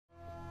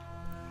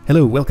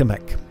Hello, welcome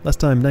back.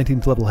 Last time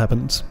 19th level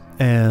happened,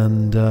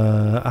 and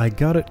I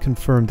got it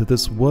confirmed that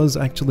this was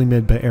actually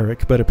made by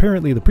Eric, but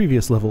apparently the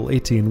previous level,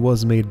 18,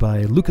 was made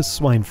by Lucas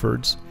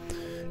Swineford,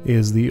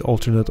 is the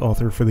alternate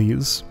author for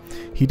these.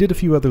 He did a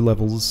few other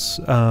levels.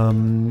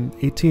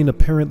 18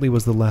 apparently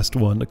was the last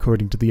one,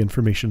 according to the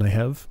information I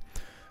have.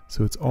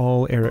 So it's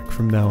all Eric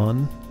from now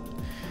on.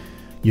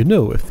 You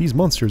know, if these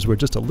monsters were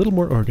just a little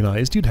more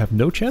organized, you'd have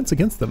no chance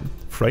against them.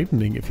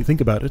 Frightening if you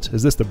think about it.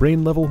 Is this the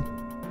brain level?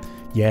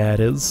 Yeah, it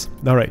is.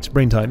 Alright,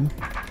 brain time.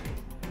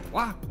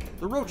 Wow,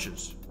 the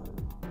roaches.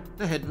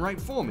 They're heading right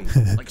for me,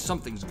 like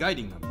something's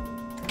guiding them.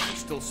 They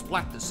still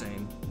splat the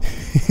same.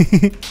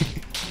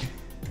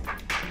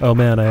 Oh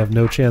man, I have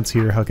no chance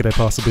here. How could I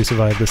possibly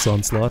survive this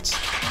onslaught?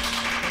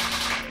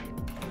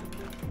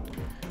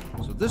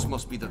 So this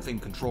must be the thing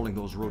controlling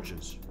those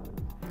roaches.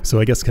 So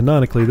I guess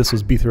canonically this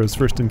was Beethro's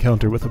first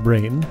encounter with a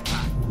brain.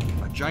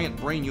 A giant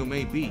brain you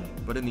may be,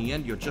 but in the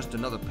end you're just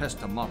another pest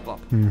to mop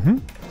up. Mm-hmm.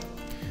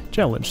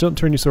 Challenge, don't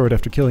turn your sword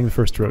after killing the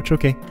first roach.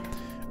 Okay.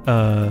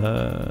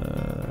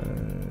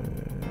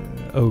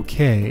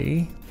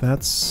 Okay.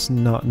 That's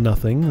not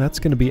nothing. That's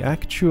going to be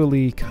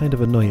actually kind of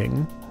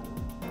annoying.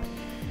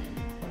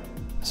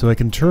 So I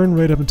can turn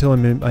right up until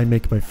I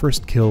make my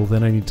first kill,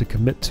 then I need to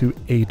commit to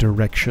a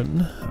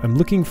direction. I'm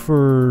looking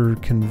for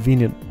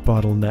convenient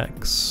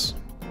bottlenecks.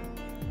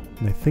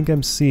 And I think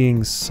I'm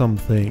seeing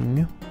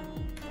something.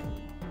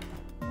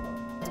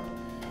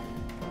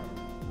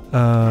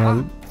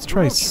 Let's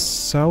try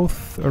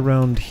south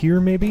around here,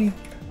 maybe?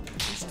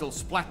 They still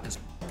splat this.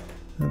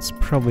 That's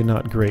probably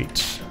not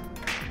great.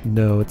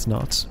 No, it's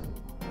not.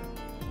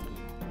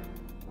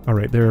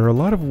 Alright, there are a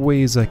lot of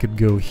ways I could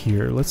go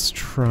here. Let's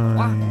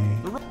try...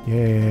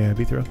 Yeah,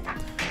 Beethro.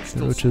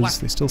 The roaches,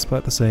 they still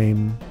splat the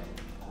same.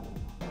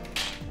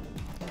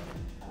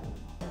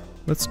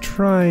 Let's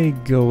try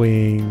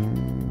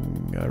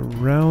going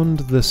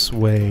around this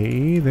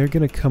way. They're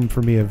gonna come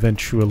for me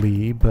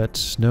eventually,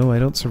 but no, I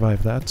don't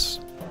survive that.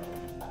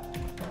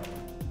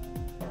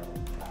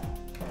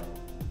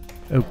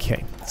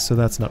 Okay, so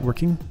that's not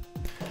working.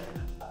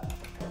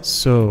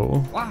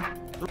 So, a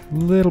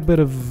little bit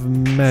of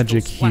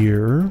magic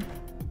here.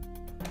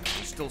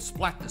 Still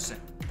splat the same.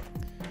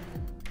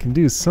 Can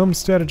do some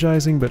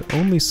strategizing, but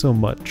only so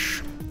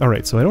much.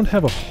 Alright, so I don't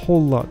have a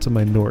whole lot to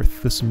my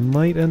north. This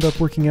might end up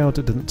working out.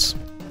 It didn't.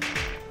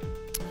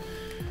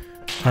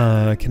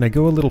 Can I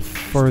go a little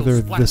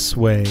farther this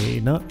way?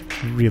 Not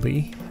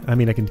really. I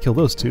mean, I can kill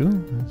those two.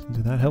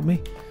 Did that help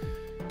me?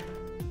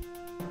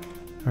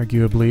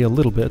 Arguably a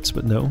little bit,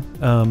 but no.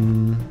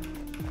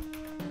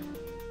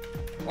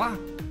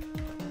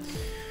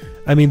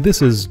 I mean,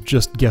 this is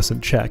just guess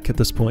and check at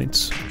this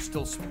point.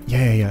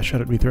 Yeah,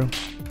 shut it, Beethro.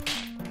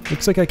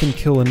 Looks like I can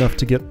kill enough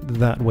to get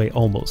that way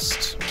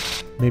almost.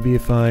 Maybe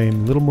if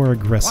I'm a little more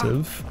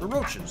aggressive. The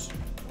roaches.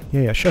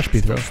 Yeah, shush,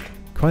 Beethro.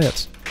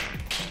 Quiet.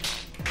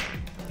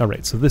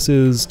 Alright, so this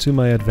is to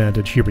my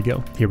advantage. Here we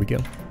go. Here we go.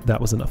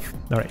 That was enough.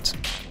 Alright.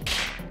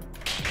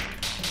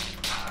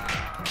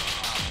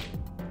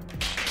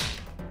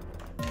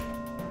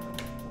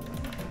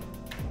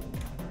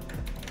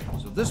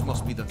 So this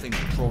must be the thing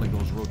controlling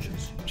those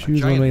roaches.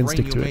 Choose one way and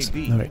stick to it.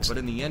 Alright. But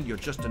in the end, you're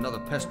just another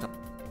pest.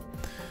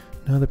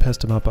 Another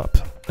pest to mop up.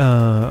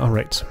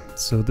 Alright,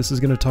 so this is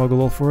going to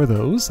toggle all four of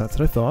those. That's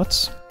what I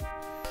thought.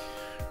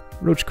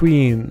 Roach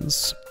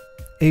Queens.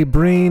 A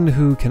brain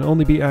who can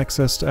only be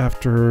accessed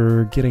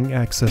after getting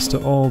access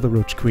to all the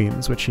Roach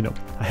Queens, which, you know,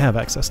 I have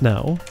access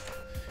now.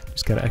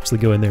 Just gotta actually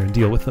go in there and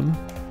deal with them.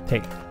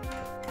 Hey.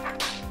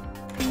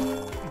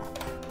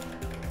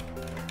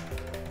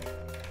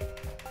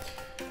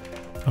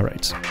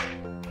 Alright.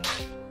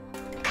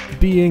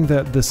 Being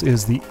that this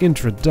is the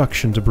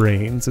introduction to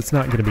brains, it's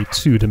not going to be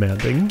too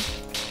demanding.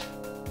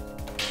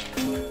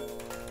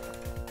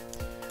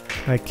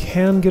 I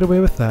can get away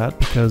with that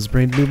because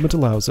brain movement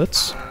allows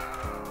it.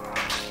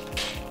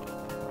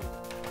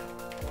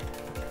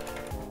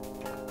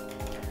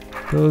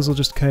 Those will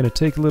just kind of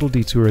take a little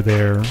detour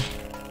there.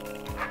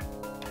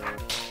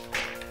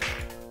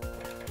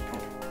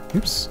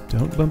 Oops,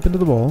 don't bump into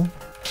the wall.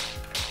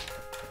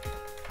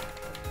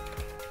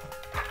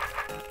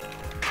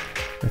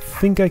 I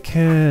think I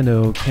can.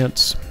 No,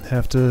 can't.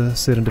 Have to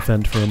sit and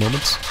defend for a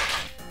moment.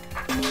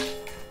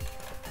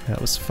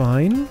 That was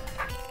fine.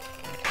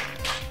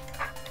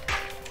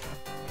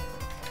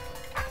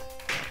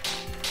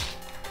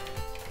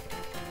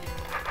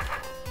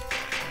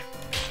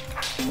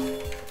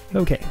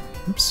 Okay.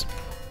 Oops.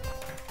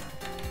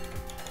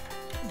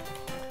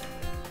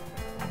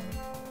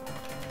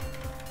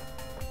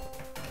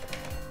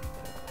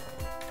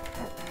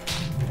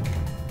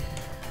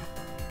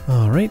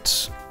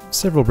 Alright.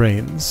 Several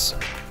brains.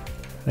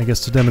 I guess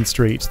to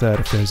demonstrate that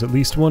if there's at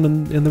least one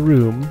in the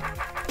room,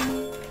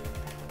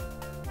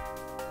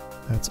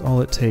 that's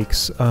all it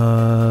takes.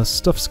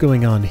 Stuff's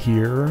going on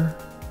here.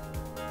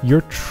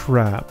 You're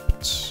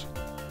trapped.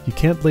 You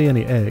can't lay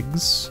any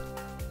eggs.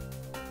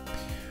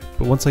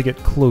 But once I get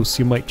close,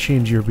 you might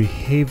change your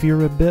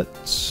behavior a bit.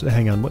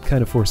 Hang on, what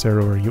kind of force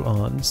arrow are you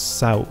on?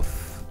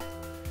 South.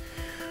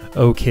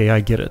 Okay, I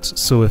get it.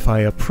 So if I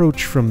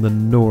approach from the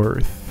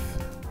north...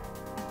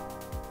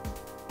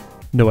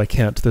 No, I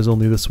can't. There's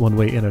only this one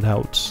way in and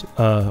out.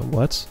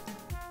 What?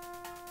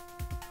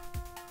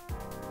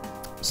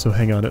 So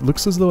hang on, it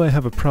looks as though I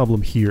have a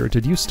problem here.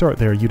 Did you start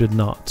there? You did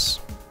not.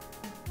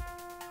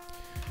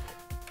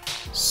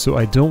 So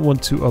I don't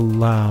want to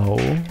allow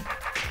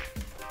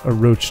a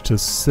roach to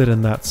sit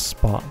in that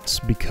spot,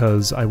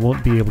 because I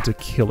won't be able to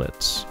kill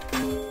it.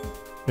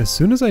 As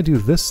soon as I do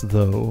this,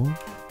 though...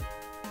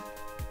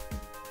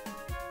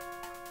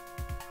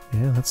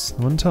 Yeah, that's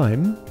one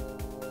time.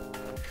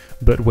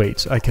 But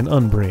wait, I can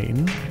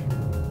unbrain.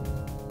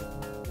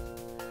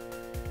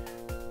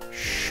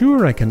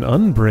 Sure, I can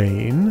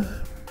unbrain.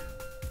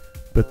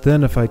 But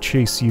then if I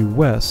chase you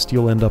west,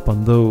 you'll end up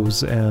on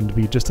those and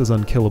be just as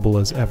unkillable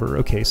as ever.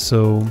 Okay,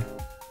 so...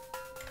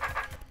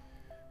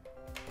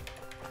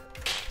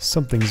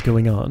 something's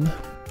going on.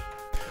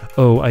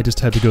 Oh, I just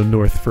had to go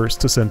north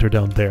first to send her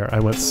down there. I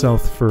went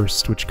south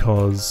first, which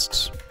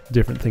caused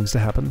different things to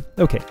happen.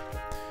 Okay.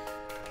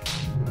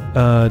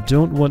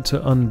 Don't want to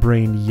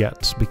unbrain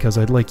yet, because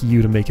I'd like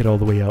you to make it all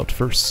the way out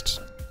first.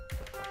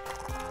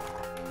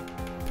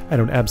 I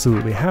don't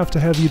absolutely have to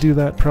have you do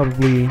that,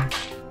 probably.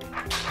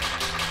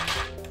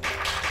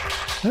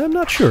 I'm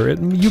not sure.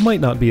 You might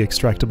not be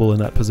extractable in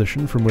that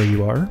position from where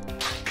you are.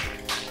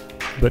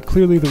 But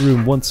clearly the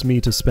room wants me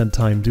to spend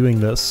time doing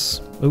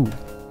this. Oh.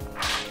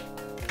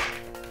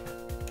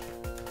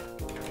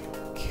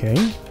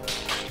 Okay.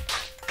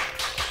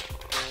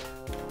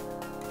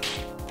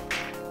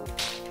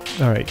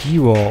 Alright,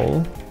 you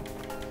all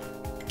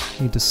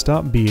need to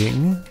stop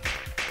being...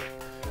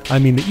 I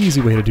mean, the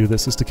easy way to do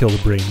this is to kill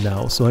the brain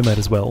now, so I might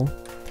as well.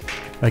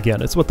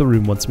 Again, it's what the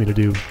room wants me to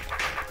do.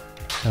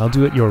 I'll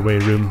do it your way,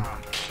 room.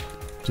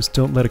 Just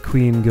don't let a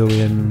queen go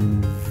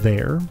in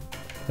there.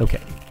 Okay.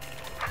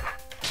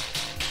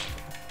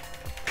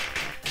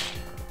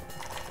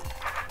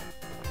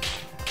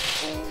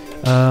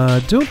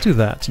 Don't do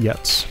that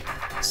yet.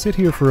 Sit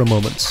here for a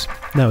moment.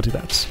 Now do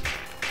that.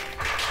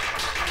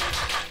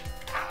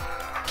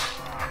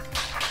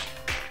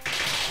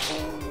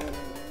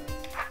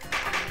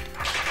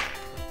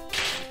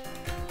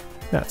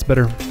 That's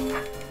better.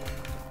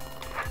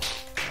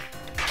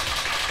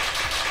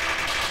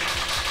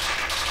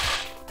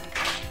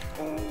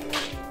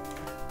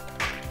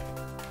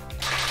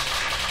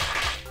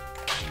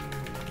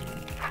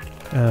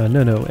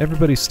 No,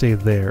 everybody stay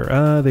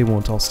there. They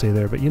won't all stay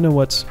there, but you know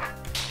what?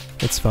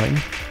 It's fine.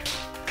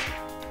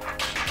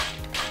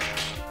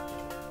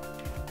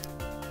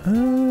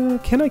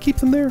 Can I keep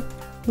them there?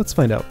 Let's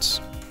find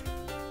out.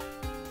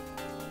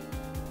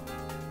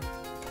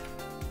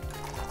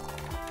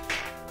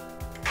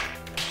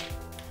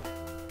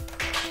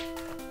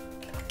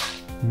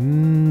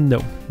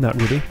 No,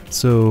 not really.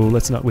 So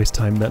let's not waste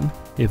time then.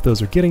 If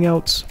those are getting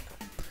out,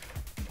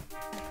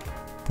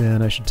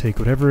 then I should take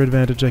whatever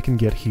advantage I can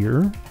get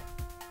here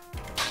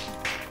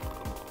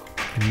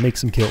and make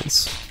some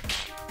kills.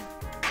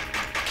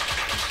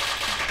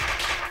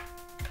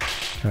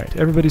 Alright,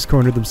 everybody's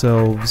cornered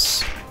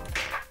themselves.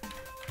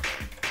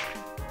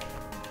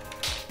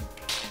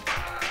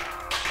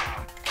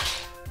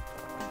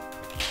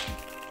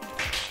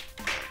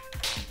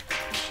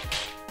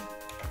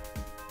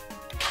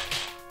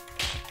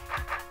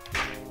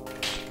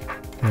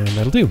 And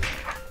that'll do.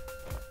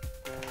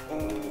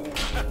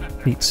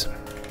 Neat.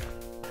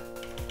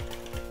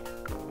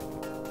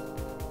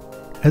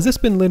 Has this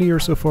been linear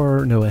so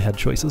far? No, I had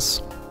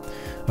choices.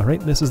 Alright,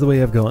 this is the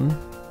way I've gone.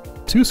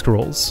 2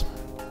 scrolls.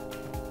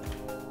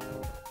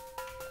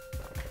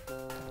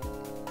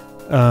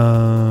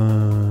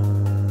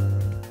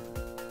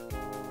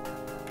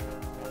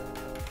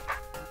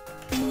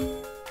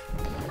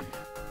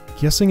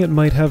 Guessing it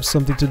might have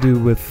something to do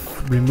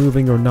with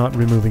removing or not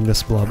removing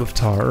this blob of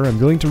tar. I'm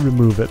going to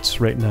remove it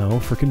right now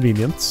for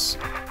convenience.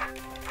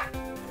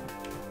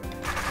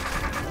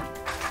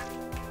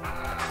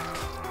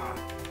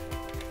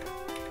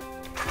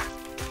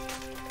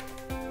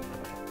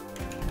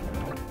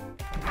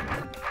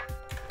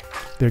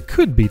 There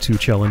could be 2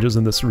 challenges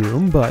in this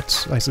room,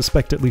 but I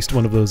suspect at least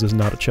one of those is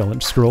not a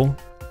challenge scroll.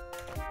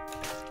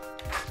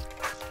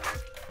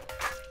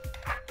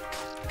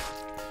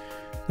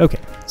 Okay,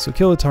 so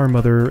kill a tar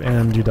mother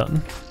and you're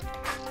done.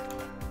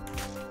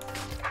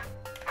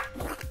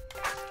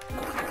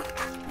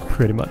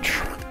 Pretty much,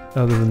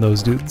 other than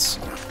those dudes.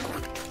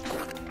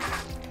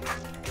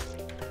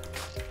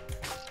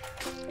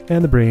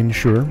 And the brain,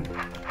 sure.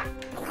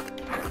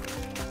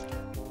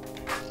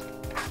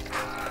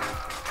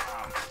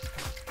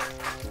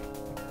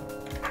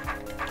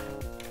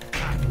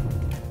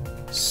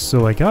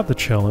 So I got the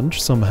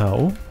challenge,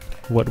 somehow.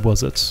 What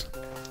was it?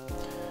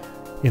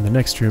 In the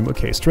next room,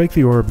 okay, strike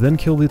the orb, then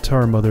kill the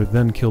tar mother,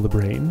 then kill the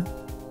brain.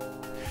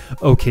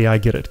 Okay, I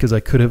get it, because I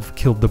could have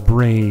killed the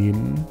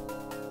brain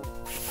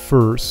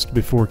first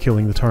before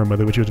killing the tar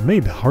mother, which would have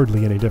made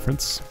hardly any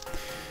difference.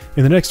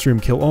 In the next room,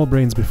 kill all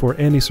brains before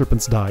any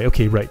serpents die.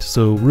 Okay, right,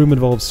 so room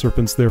involves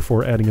serpents,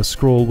 therefore adding a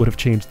scroll would have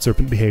changed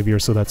serpent behavior,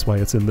 so that's why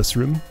it's in this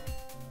room.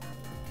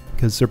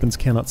 Because serpents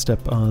cannot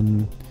step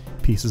on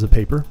pieces of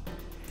paper.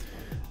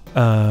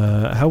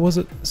 How was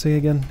it? Say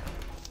again.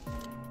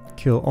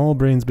 Kill all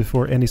brains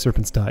before any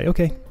serpents die.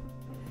 Okay.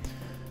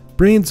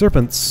 Brain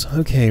serpents.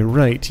 Okay,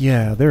 right.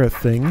 Yeah, they're a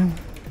thing.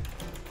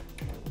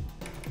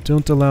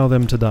 Don't allow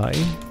them to die.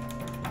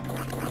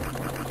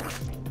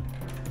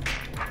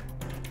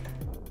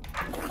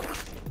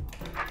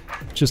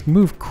 Just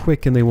move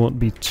quick and they won't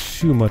be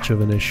too much of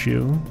an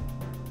issue.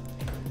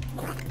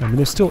 I mean,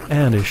 there's still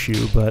an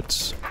issue,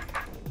 but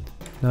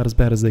not as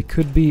bad as they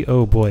could be.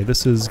 Oh boy,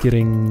 this is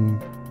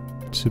getting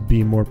to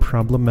be more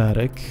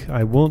problematic.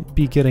 I won't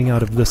be getting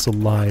out of this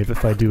alive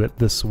if I do it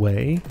this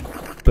way,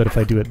 but if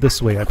I do it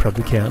this way, I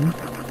probably can.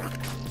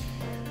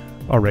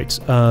 Alright,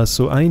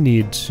 so I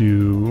need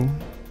to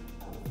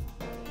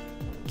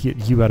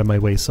get you out of my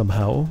way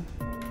somehow.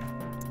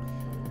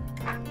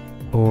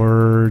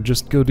 Or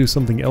just go do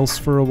something else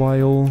for a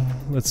while.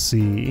 Let's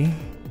see.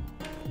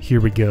 Here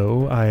we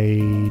go.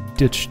 I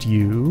ditched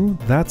you.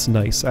 That's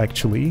nice,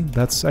 actually.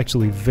 That's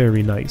actually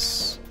very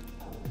nice.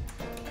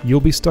 You'll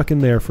be stuck in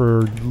there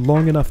for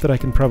long enough that I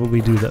can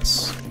probably do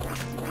this.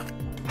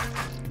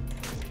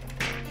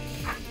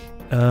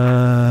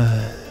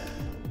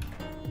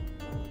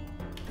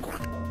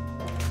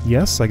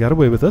 Yes, I got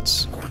away with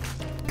it.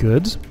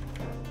 Good.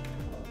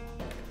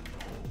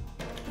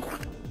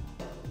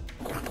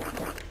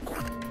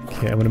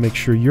 Okay, I want to make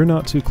sure you're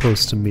not too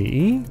close to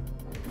me.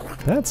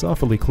 That's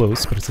awfully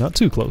close, but it's not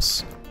too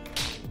close.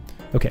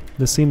 Okay,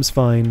 this seems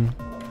fine.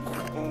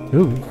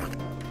 Ooh.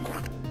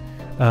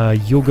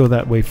 You'll go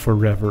that way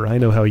forever. I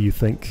know how you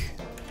think.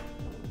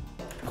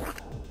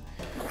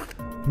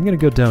 I'm gonna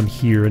go down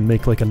here and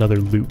make like another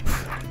loop.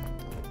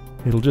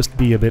 It'll just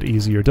be a bit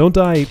easier. Don't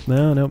die!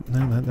 No,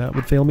 that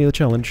would fail me the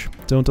challenge.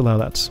 Don't allow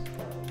that.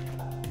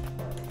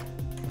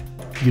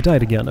 You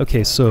died again.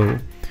 Okay, so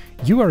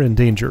you are in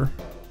danger.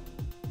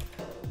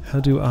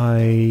 How do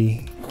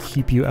I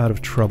keep you out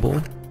of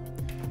trouble?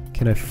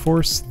 Can I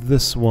force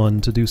this one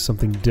to do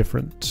something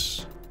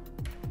different?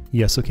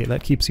 Yes, okay,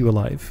 that keeps you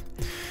alive.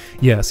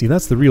 Yeah, see,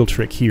 that's the real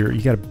trick here.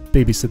 You gotta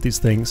babysit these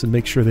things and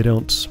make sure they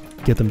don't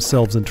get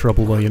themselves in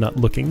trouble while you're not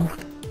looking.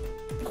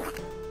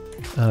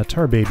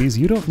 Tar babies,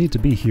 you don't need to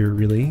be here,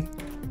 really.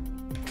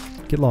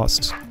 Get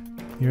lost.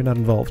 You're not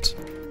involved.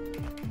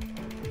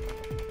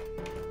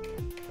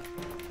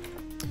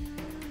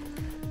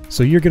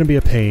 So you're going to be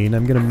a pain.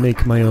 I'm going to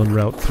make my own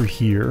route through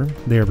here.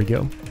 There we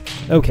go.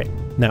 Okay,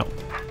 now.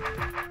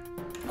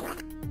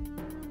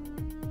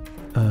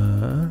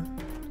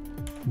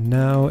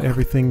 Now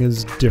everything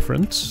is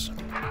different.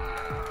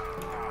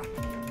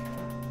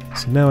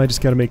 So now I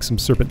just got to make some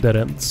serpent dead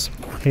ends.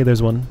 Hey,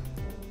 there's one.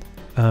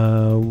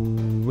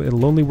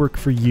 It'll only work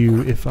for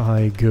you if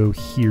I go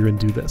here and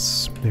do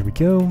this. There we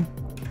go.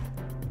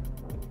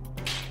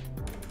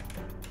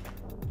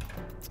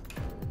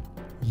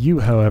 You,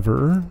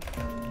 however,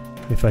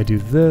 if I do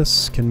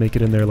this, can make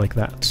it in there like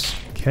that.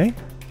 Okay.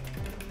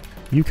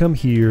 You come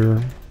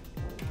here.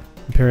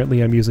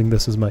 Apparently I'm using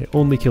this as my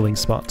only killing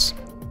spot.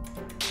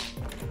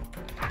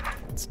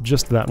 It's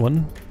just that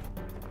one.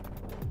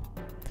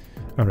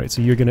 Alright,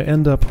 so you're going to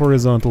end up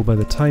horizontal by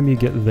the time you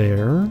get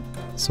there.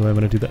 So I'm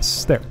going to do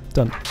this. There.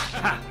 Done.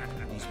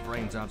 These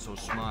brains aren't so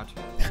smart.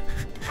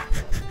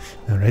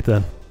 Alright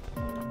then.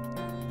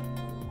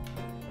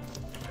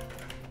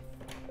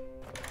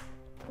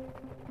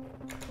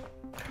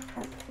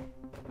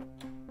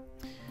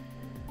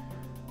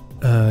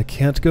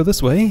 Can't go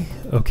this way.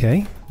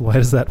 Okay. Why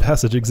does that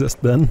passage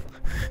exist then?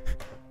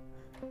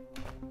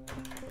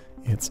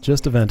 It's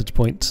just a vantage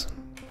point.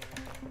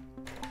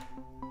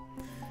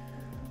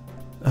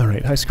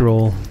 Alright, high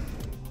scroll.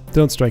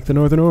 Don't strike the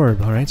northern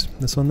orb. Alright,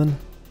 this one then.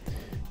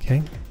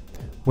 Okay.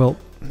 Well...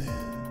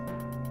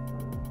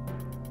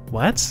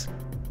 What?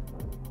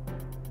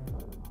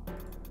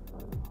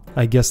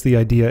 I guess the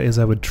idea is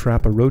I would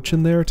trap a roach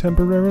in there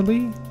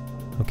temporarily?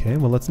 Okay,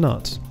 well let's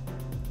not.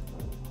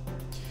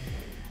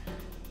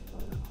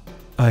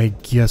 I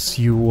guess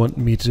you want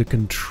me to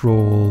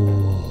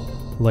control...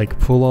 Like,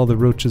 pull all the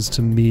roaches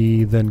to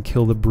me, then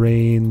kill the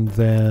brain,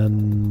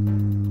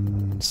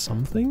 then...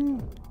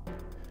 something?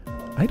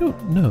 I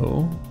don't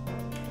know.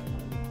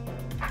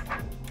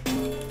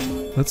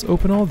 Let's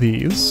open all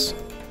these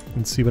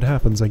and see what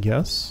happens, I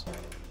guess.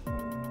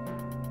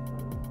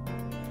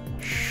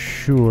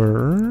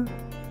 Sure.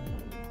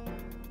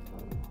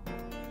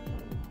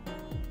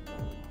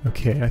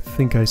 Okay, I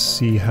think I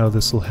see how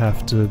this will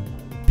have to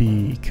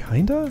be,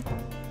 kinda?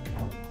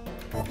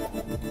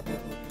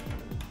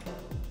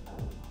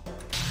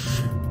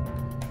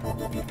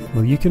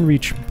 Well, you can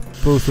reach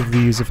both of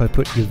these if I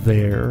put you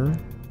there.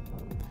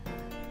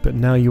 But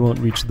now you won't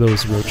reach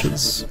those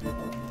roaches.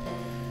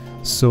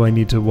 So I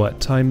need to, what,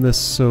 time this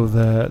so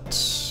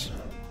that...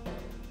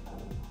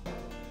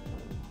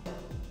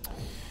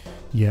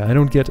 Yeah, I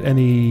don't get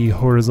any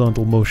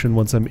horizontal motion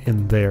once I'm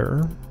in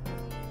there.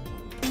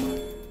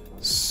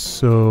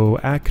 So,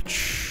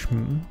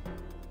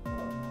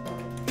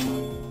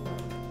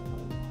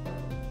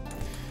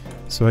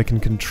 So I can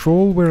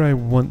control where I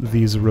want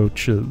these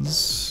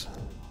roaches.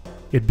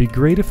 It'd be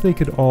great if they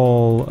could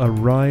all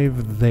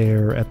arrive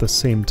there at the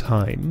same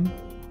time.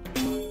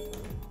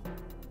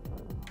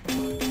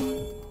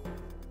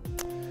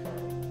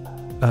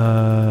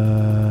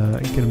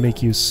 I'm gonna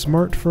make you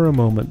smart for a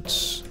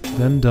moment,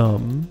 then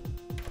dumb,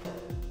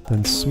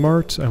 then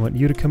smart. I want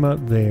you to come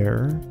out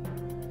there,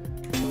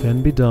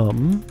 then be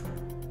dumb.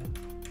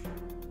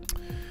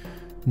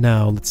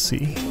 Now, let's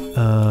see.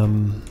 I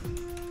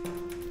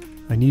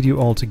need you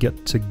all to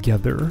get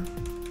together.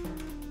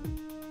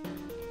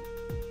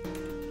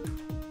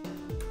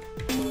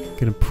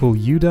 Gonna pull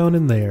you down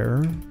in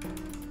there.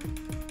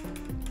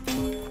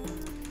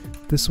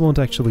 This won't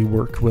actually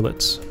work, will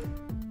it?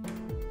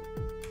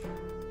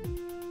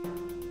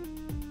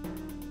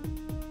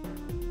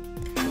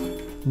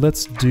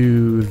 Let's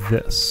do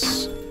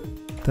this.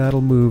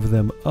 That'll move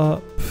them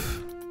up.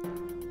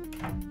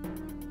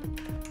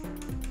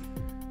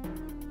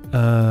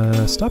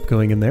 Stop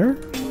going in there.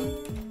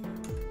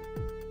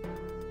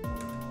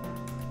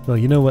 Well,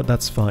 you know what?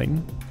 That's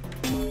fine.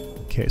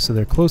 Okay, so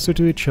they're closer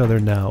to each other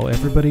now.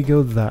 Everybody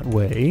go that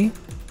way.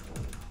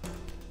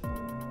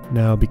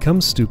 Now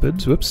become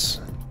stupid.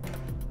 Whoops.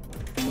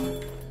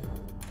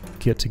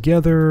 Get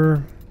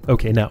together.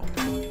 Okay, now.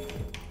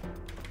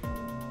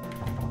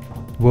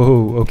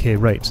 Whoa, okay,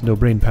 right. No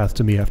brain path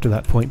to me after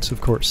that point, of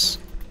course.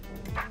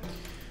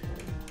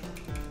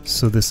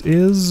 So this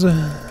is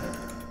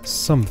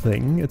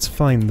something. It's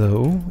fine,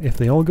 though. If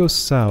they all go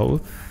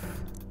south...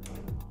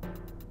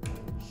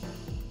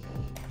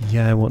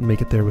 Yeah, I won't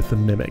make it there with the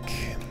Mimic.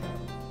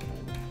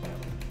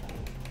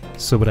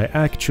 So what I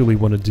actually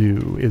want to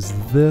do is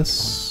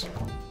this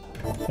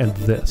and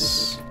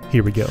this.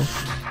 Here we go.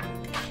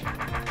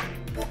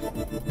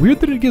 Weird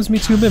that it gives me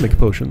 2 Mimic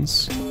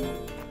potions.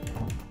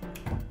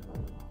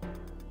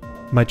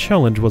 My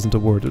challenge wasn't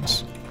awarded.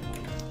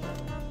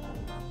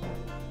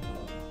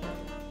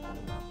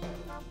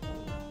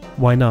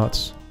 Why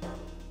not?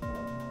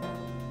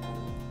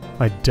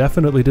 I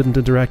definitely didn't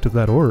interact with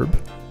that orb.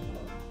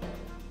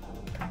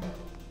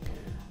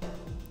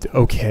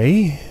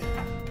 Okay.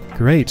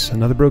 Great,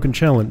 another broken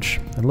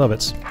challenge. I love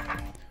it.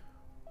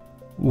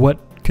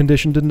 What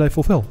condition didn't I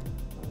fulfill?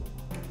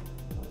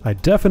 I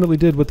definitely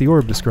did what the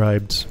orb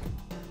described.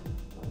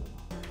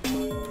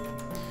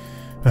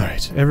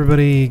 Alright,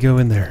 everybody go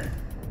in there.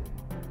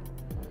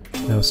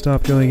 Now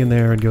stop going in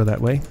there and go that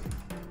way.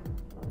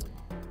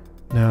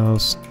 Now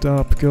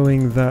stop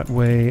going that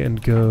way and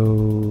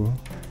go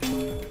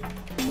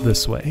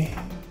this way.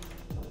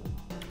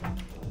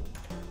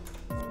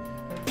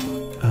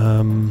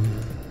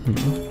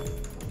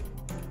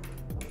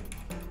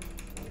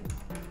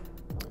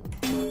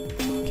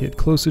 Get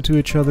closer to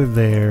each other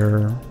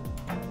there.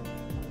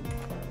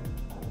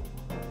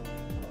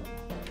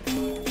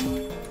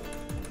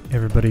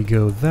 Everybody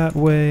go that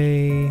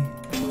way.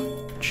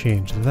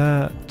 Change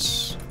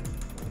that.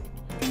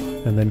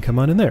 And then come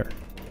on in there.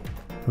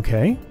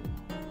 Okay.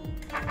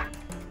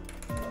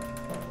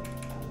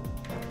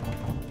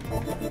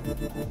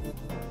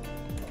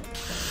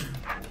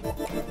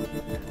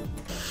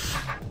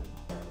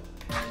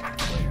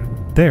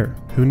 There.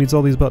 Who needs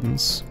all these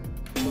buttons?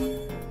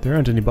 There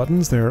aren't any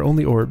buttons, there are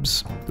only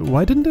orbs.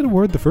 Why didn't it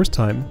award the first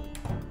time?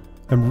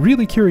 I'm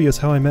really curious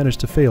how I managed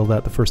to fail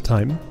that the first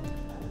time.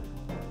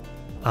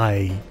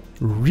 I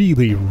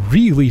really,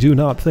 really do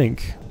not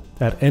think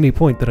at any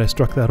point that I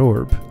struck that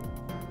orb.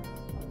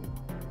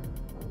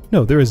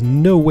 No, there is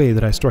no way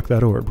that I struck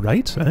that orb,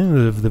 right?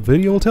 The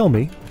video will tell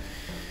me.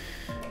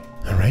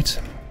 Alright.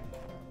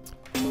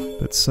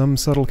 But some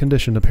subtle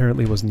condition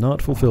apparently was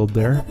not fulfilled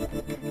there.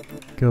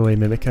 Go away,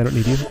 Mimic, I don't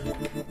need you.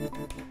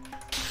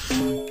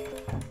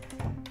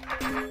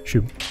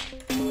 Shoo.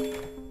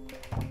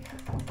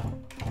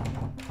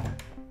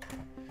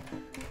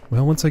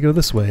 Well, once I go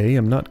this way,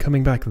 I'm not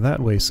coming back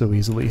that way so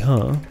easily,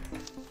 huh?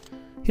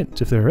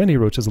 Hint, if there are any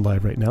roaches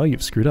alive right now,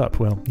 you've screwed up.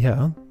 Well,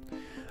 yeah.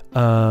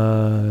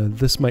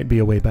 This might be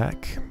a way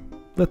back.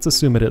 Let's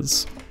assume it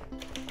is.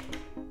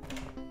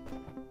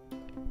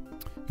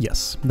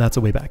 Yes, that's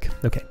a way back.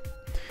 Okay.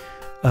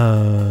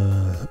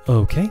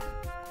 Okay.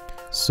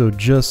 So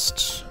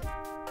just...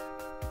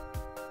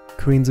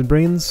 Queens and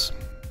Brains?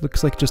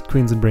 Looks like just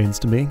Queens and Brains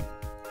to me.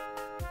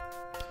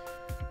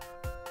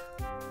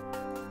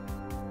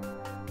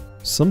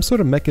 Some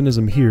sort of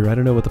mechanism here, I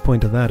don't know what the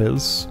point of that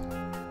is.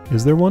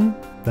 Is there one?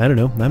 I don't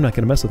know, I'm not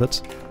gonna mess with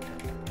it.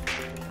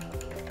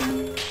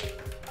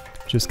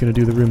 Just gonna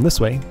do the room this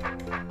way.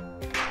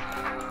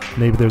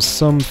 Maybe there's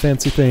some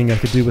fancy thing I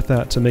could do with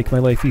that to make my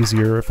life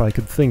easier if I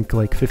could think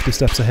like 50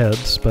 steps ahead,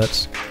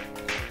 but...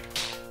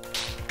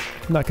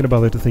 I'm not gonna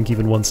bother to think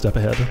even 1 step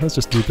ahead. Let's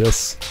just do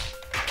this.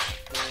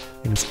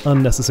 It is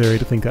unnecessary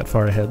to think that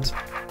far ahead.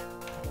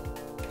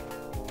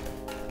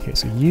 Okay,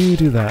 so you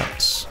do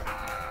that.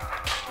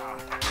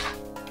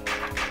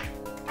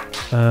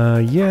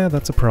 Yeah,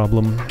 that's a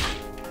problem.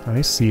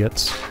 I see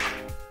it.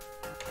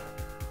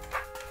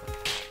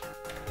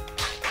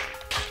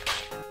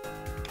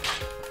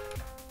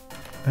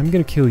 I'm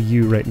gonna kill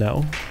you right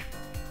now.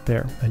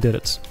 There, I did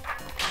it.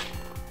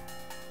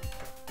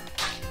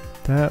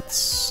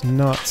 That's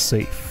not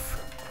safe.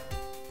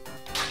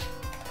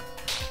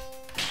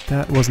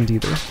 That wasn't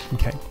either.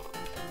 Okay.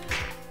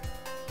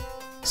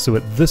 So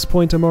at this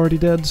point I'm already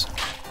dead?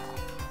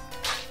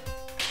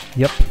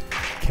 Yep.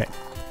 Okay.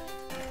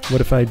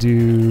 What if I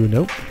do...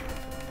 Nope.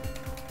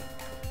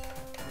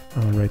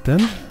 Alright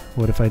then.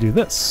 What if I do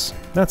this?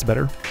 That's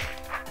better.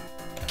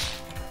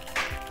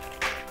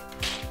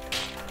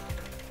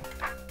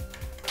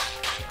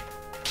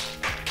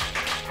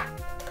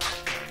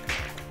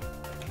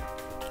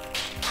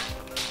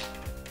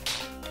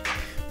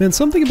 Man,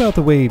 something about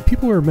the way...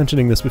 People were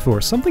mentioning this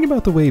before. Something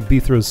about the way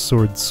Bithra's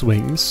sword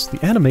swings.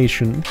 The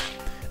animation,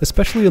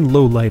 especially in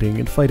low lighting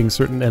and fighting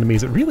certain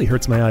enemies, it really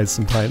hurts my eyes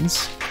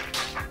sometimes.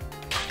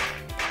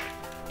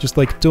 Just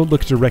like, don't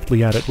look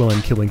directly at it while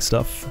I'm killing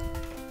stuff.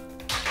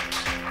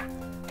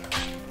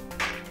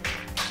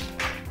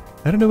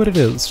 I don't know what it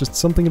is, just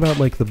something about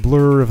like the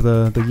blur of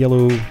the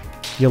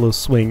yellow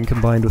swing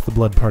combined with the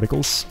blood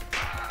particles.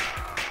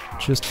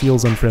 Just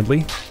feels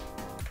unfriendly.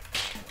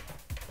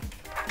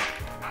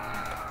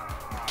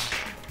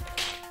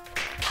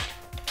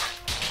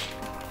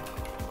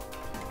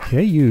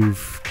 Okay,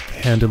 you've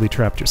handily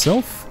trapped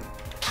yourself.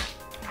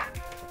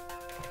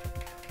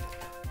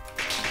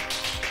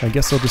 I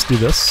guess I'll just do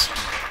this.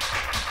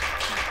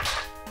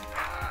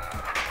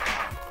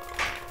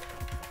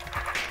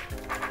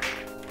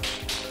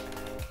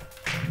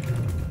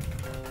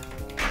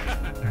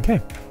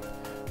 Okay.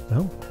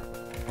 Well,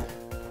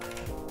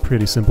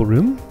 pretty simple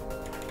room.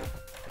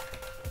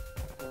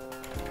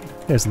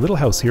 There's a little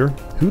house here.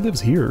 Who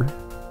lives here?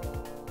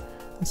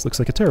 This looks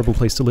like a terrible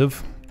place to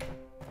live.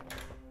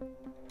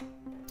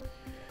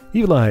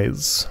 Evil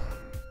Eyes.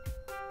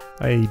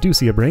 I do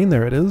see a brain,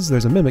 there it is.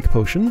 There's a mimic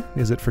potion.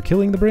 Is it for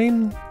killing the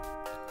brain?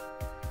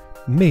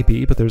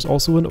 Maybe, but there's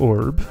also an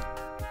orb.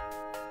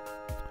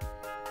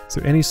 Is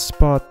there any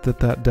spot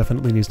that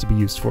definitely needs to be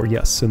used for?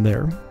 Yes, in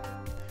there.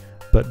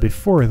 But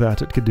before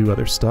that, it could do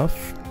other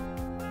stuff.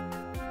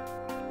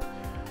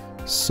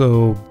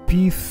 So,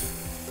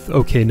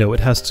 okay, no, it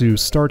has to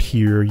start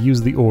here,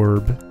 use the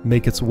orb,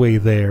 make its way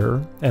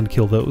there, and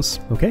kill those,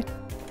 okay?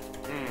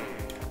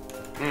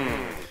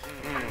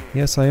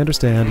 Yes, I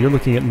understand. You're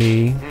looking at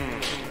me.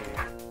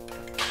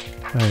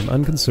 I am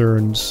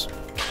unconcerned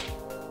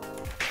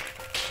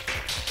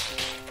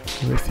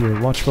with your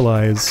watchful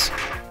eyes.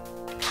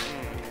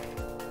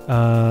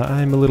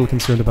 I'm a little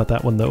concerned about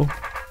that one, though.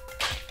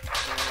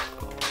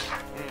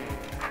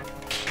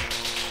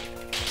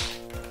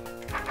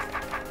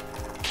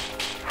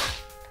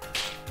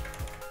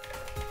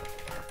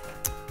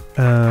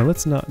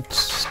 Let's not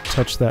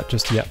touch that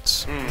just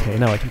yet. Okay,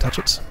 now I can touch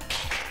it.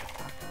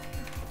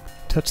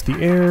 Touch the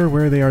air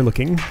where they are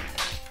looking.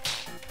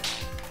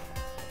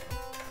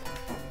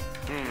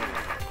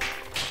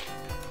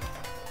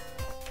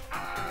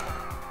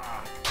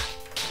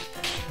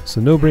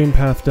 So no brain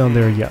path down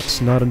there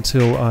yet, not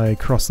until I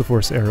cross the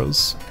force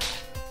arrows.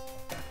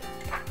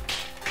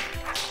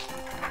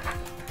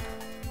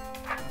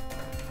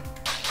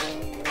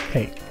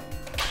 Hey.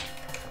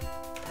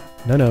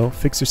 No,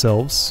 fix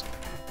yourselves.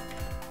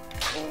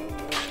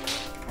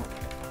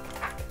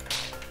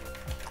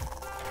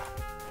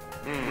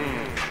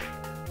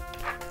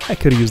 I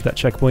could have used that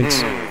checkpoint,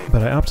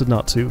 but I opted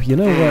not to. You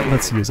know what?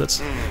 Let's use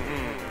it.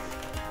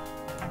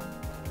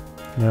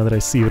 Now that I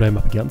see what I'm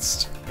up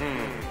against.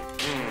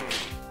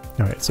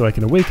 Alright, so I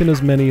can awaken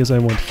as many as I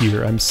want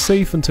here. I'm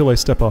safe until I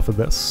step off of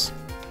this.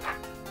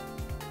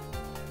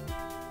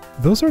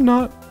 Those are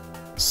not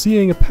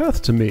seeing a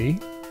path to me.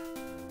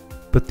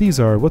 But these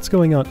are. What's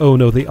going on? Oh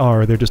no, they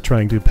are. They're just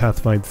trying to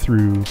pathfind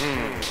through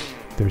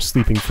their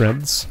sleeping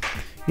friends.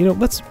 You know,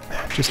 let's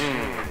just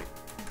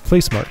play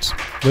smart.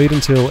 Wait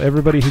until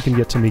everybody who can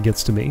get to me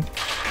gets to me.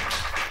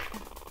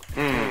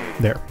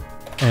 There.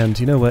 And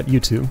you know what? You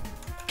too.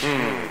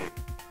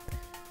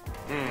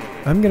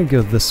 I'm gonna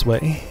go this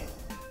way.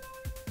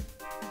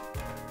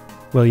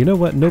 Well, you know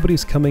what?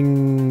 Nobody's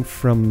coming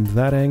from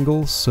that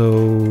angle,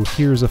 so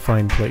here's a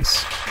fine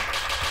place.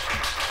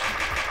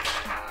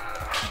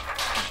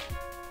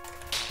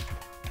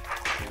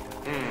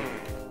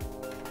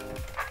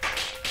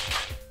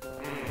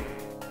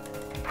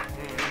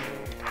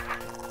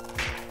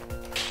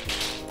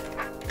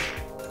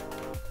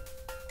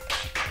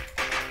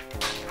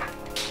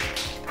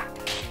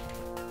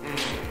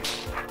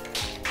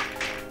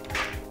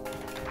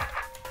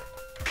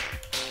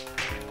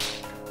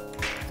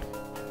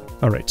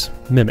 Alright,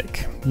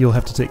 Mimic. You'll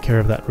have to take care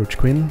of that, Roach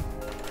Queen.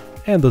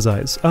 And those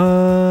eyes.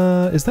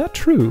 Is that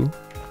true?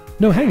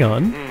 No, hang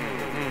on.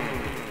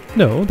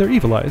 No, they're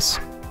evil eyes.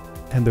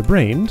 And they're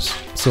brained,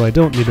 so I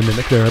don't need a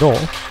Mimic there at all.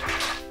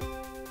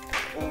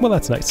 Well,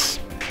 that's nice.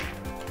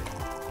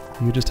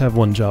 You just have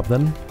one job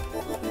then.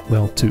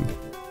 Well, two.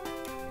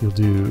 You'll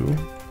do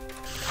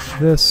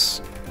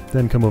this,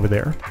 then come over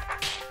there.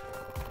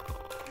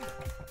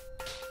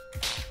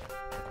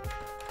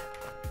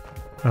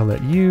 I'll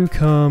let you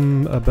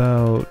come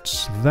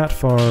about that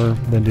far,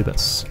 then do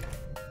this.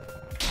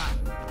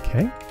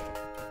 Okay.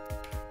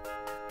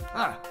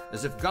 Ah,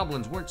 as if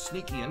goblins weren't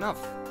sneaky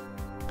enough.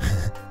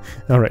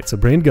 Alright, so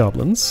brain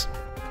goblins.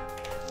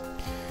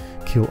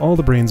 Kill all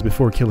the brains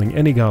before killing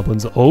any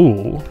goblins.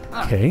 Oh,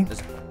 okay.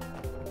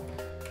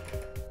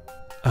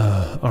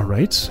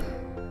 Alright.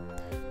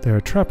 There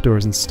are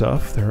trapdoors and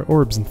stuff. There are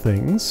orbs and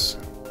things.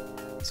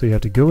 So you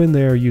have to go in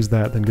there, use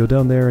that, then go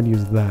down there and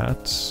use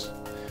that.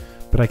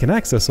 But I can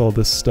access all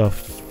this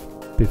stuff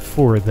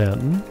before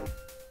then.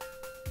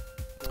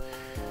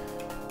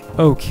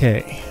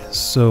 Okay,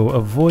 so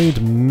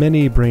avoid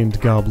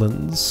many-brained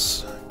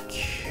goblins.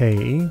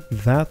 Okay,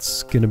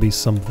 that's gonna be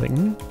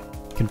something.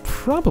 Can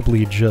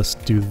probably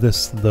just do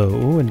this,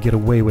 though, and get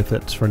away with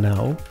it for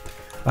now.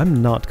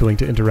 I'm not going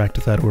to interact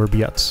with that orb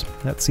yet.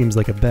 That seems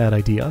like a bad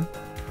idea.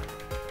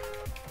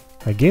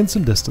 I gained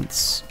some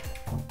distance.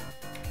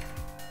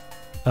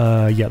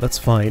 Yeah, that's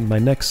fine. My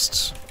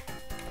next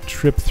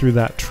trip through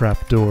that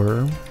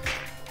trapdoor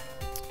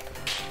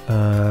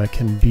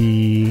can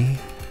be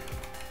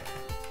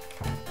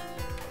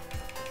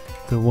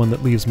the one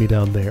that leaves me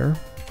down there.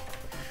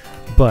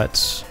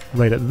 But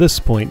right at this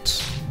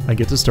point, I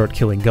get to start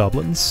killing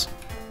goblins.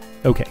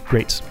 Okay,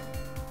 great.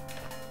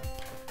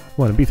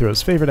 One of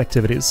Beethro's favorite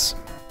activities.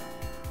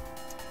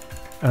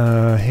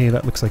 Hey,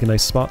 that looks like a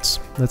nice spot.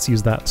 Let's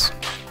use that.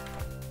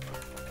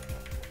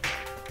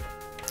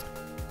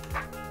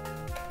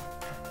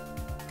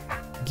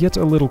 Get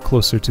a little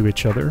closer to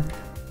each other.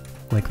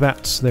 Like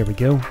that. There we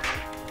go.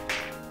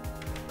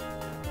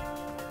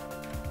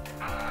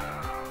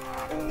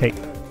 Hey.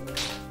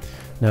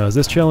 Now, is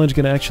this challenge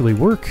going to actually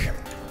work?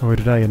 Or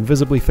did I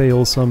invisibly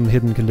fail some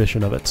hidden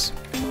condition of it?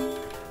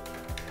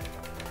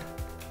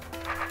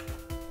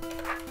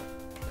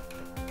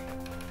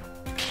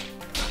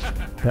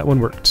 That one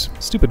worked.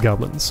 Stupid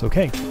goblins.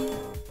 Okay.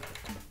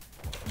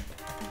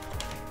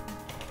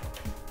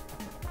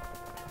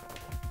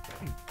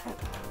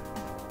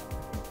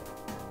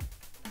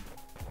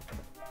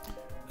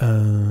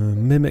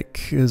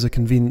 Mimic is a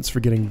convenience for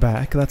getting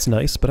back. That's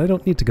nice, but I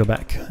don't need to go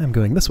back. I'm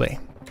going this way.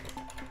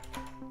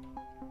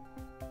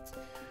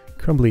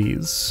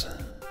 Crumblies.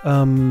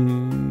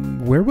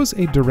 Where was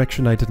a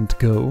direction I didn't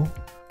go?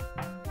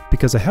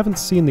 Because I haven't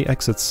seen the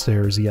exit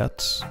stairs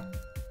yet.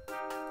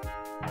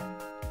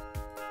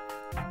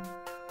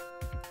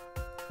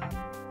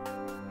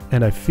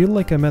 And I feel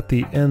like I'm at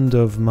the end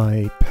of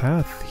my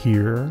path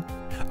here.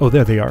 Oh,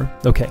 there they are.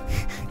 Okay.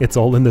 It's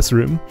all in this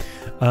room.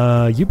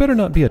 You better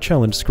not be a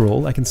challenge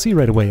scroll. I can see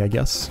right away, I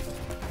guess.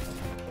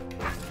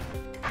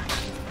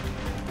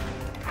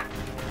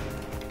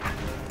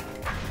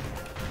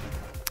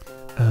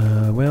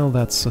 Well,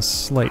 that's a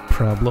slight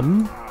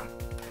problem.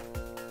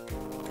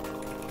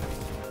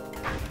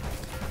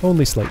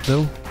 Only slight,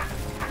 though.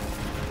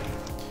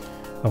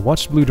 A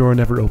watched blue door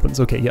never opens.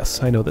 Okay,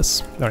 yes, I know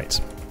this. Alright.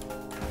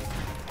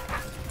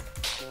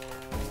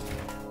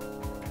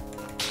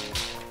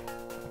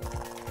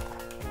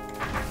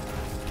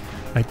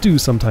 I do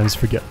sometimes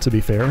forget, to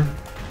be fair.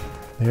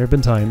 There have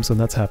been times when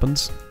that's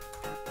happened.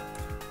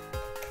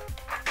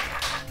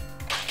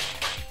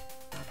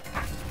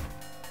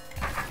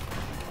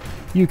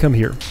 You come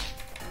here.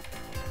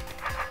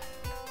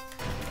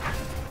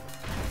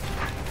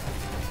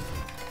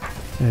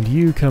 And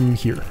you come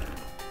here.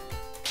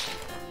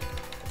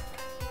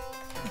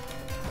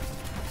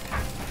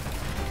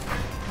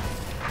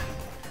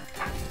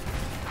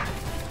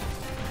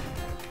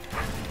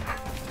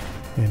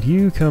 And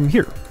you come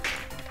here.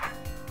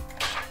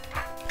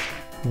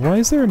 Why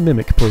is there a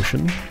mimic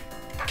potion?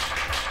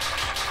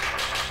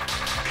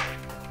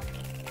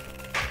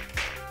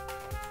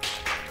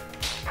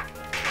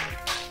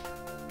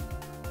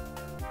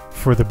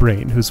 For the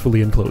brain, who's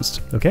fully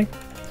enclosed, okay?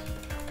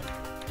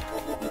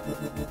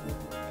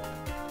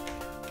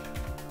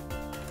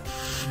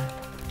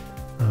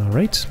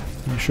 Alright,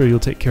 I'm sure you'll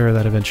take care of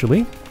that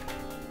eventually.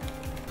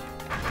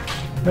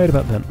 Right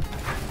about then.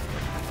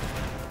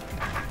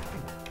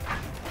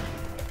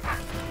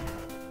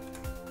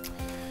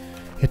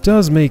 It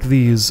does make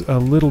these a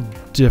little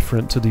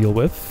different to deal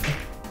with,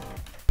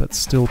 but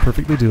still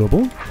perfectly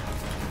doable.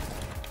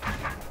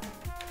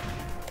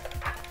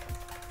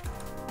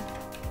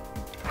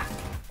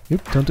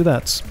 Oop, don't do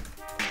that.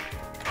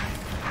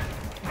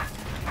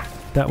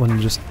 That one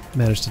just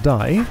managed to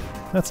die.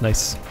 That's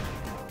nice.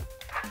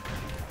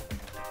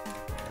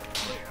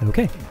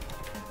 Okay.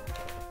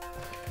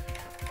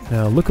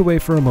 Now look away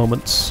for a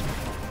moment.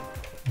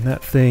 And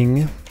that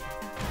thing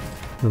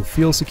will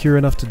feel secure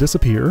enough to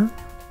disappear.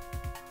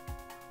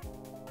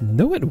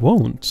 No, it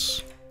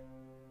won't.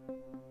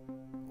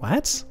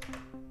 What?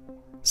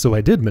 So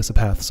I did miss a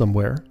path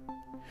somewhere.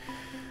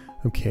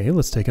 Okay,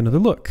 let's take another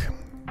look.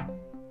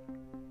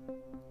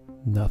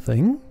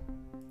 Nothing.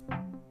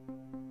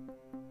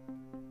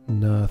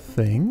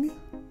 Nothing.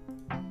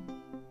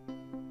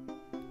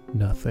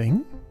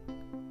 Nothing.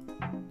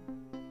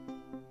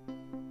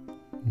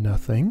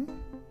 Nothing.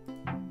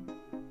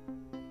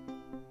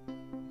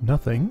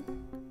 Nothing.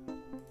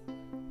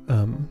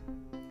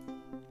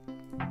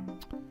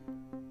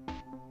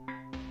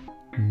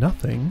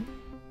 Nothing?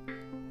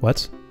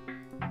 What?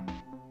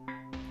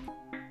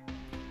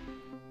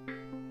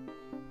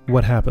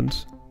 What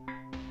happened?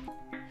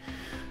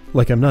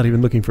 Like, I'm not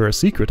even looking for a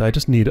secret, I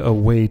just need a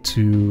way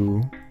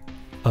to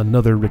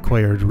another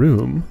required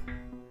room.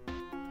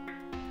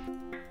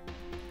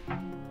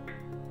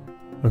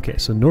 Okay,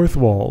 so north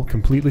wall,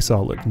 completely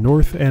solid.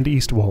 North and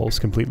east walls,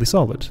 completely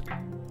solid.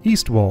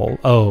 East wall,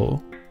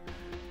 oh.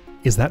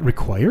 Is that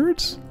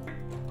required?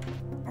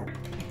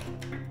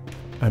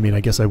 I mean,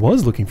 I guess I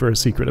was looking for a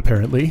secret,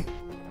 apparently.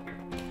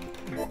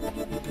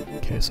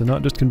 Okay, so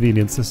not just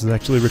convenience, this is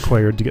actually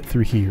required to get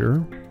through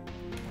here.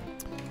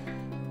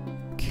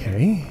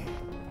 Okay.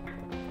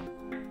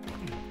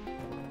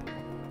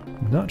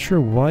 Not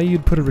sure why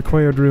you'd put a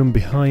required room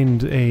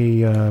behind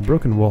a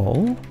broken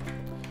wall.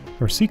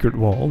 Or secret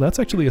wall. That's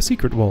actually a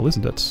secret wall,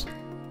 isn't it?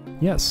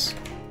 Yes.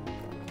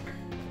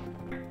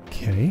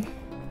 Okay.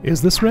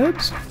 Is this red?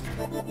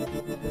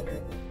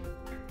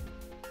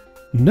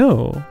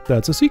 No,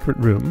 that's a secret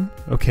room.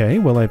 Okay,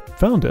 well I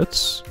found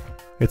it.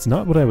 It's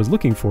not what I was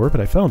looking for,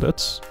 but I found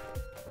it.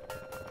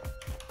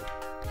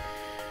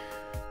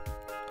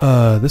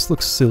 This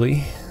looks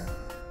silly.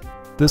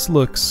 This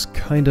looks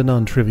kinda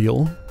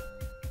non-trivial.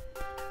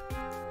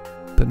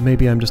 But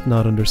maybe I'm just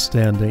not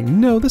understanding.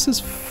 No, this is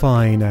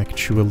fine,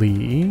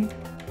 actually.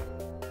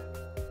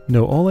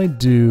 No, all I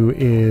do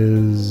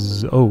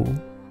is... oh.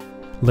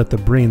 Let the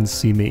brains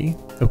see me.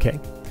 Okay.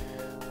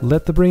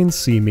 Let the brains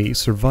see me,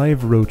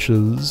 survive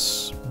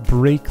roaches,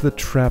 break the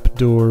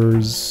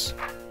trapdoors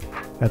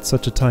at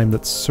such a time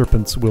that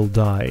serpents will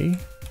die.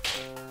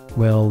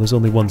 Well, there's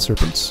only one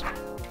serpent.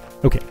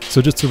 Okay,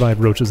 so just survive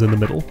roaches in the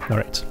middle.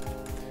 Alright.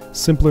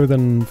 Simpler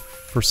than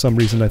for some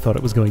reason I thought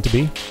it was going to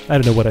be. I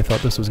don't know what I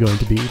thought this was going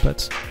to be,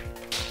 but...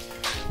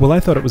 well, I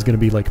thought it was going to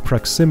be like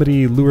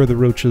proximity, lure the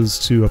roaches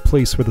to a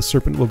place where the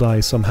serpent will die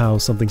somehow,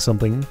 something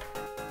something.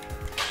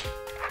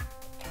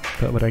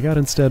 But what I got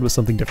instead was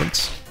something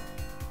different.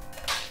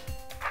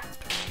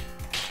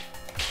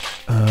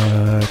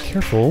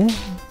 Careful.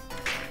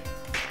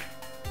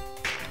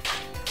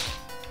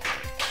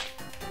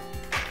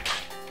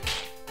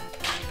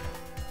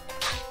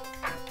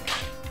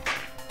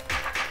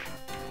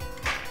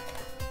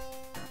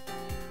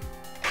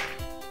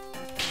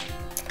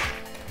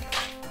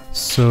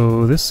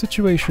 So this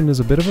situation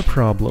is a bit of a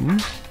problem,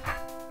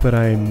 but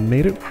I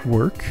made it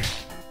work.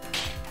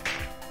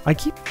 I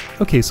keep...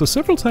 okay, so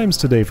several times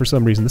today, for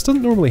some reason, this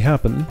doesn't normally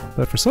happen,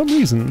 but for some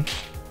reason,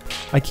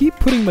 I keep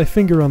putting my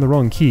finger on the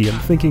wrong key and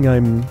thinking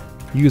I'm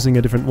using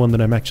a different one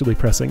than I'm actually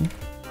pressing.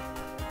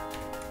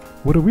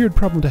 What a weird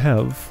problem to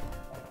have.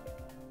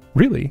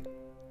 Really?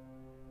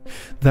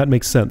 That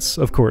makes sense,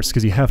 of course,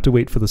 because you have to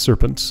wait for the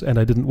serpent, and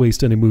I didn't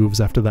waste any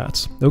moves after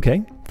that.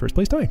 Okay, first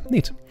place die.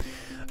 Neat.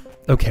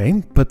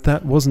 Okay, but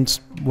that wasn't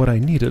what I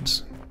needed.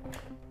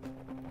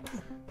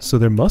 So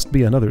there must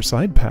be another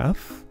side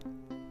path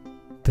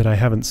that I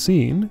haven't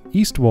seen.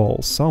 East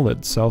wall,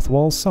 solid. South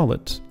wall,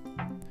 solid.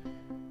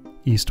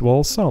 East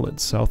wall, solid.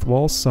 South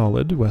wall,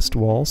 solid. West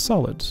wall,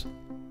 solid.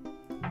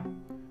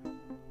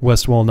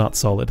 West wall, not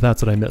solid.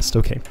 That's what I missed.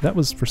 Okay, that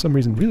was, for some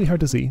reason, really hard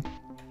to see.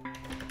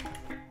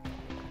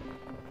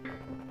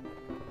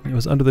 It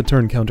was under the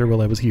turn counter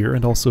while I was here,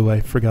 and also I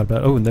forgot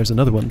about... oh, and there's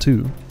another one,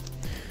 too.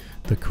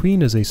 The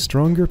queen is a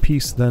stronger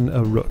piece than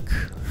a rook.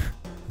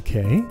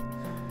 Okay.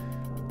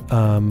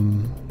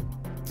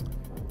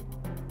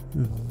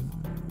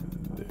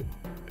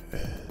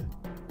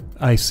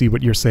 I see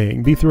what you're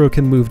saying. Bithro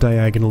can move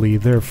diagonally,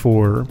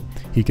 therefore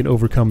he can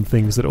overcome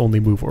things that only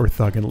move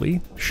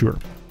orthogonally. Sure.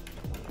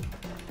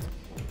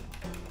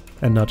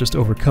 And not just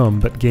overcome,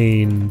 but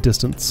gain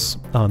distance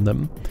on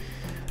them.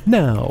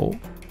 Now,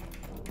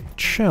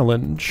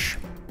 challenge.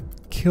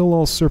 Kill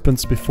all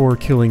serpents before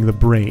killing the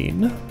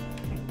brain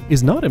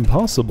is not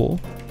impossible.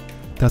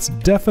 That's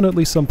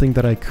definitely something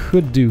that I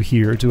could do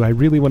here. Do I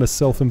really want to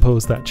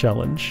self-impose that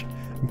challenge?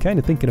 I'm kind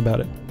of thinking about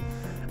it.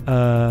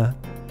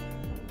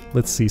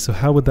 Let's see, so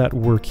how would that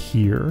work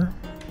here?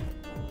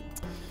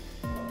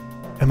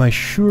 Am I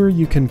sure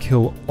you can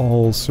kill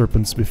all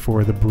serpents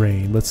before the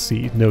brain? Let's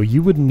see. No,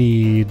 you would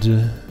need...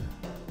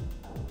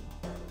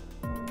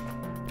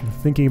 I'm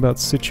thinking about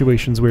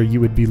situations where you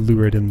would be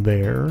lured in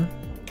there.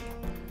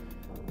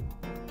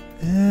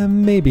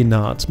 Maybe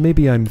not.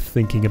 Maybe I'm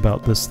thinking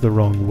about this the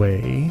wrong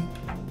way.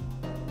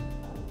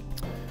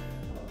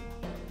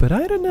 But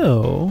I don't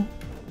know.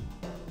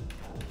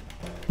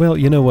 Well,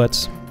 you know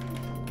what?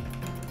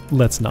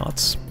 Let's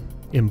not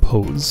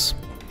impose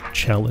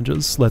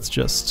challenges. Let's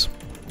just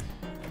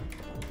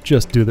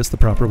do this the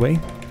proper way.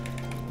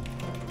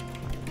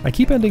 I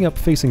keep ending up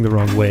facing the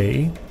wrong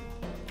way.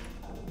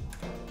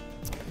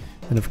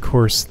 And of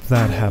course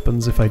that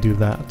happens if I do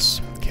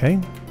that. Okay.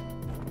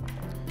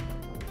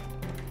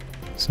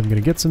 So I'm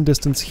going to get some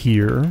distance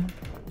here.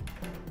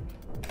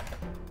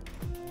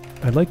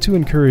 I'd like to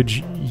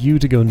encourage you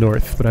to go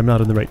north, but I'm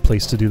not in the right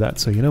place to do that,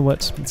 so you know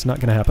what? It's not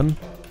going to happen.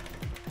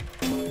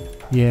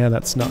 Yeah,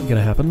 that's not going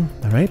to happen.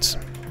 Alright.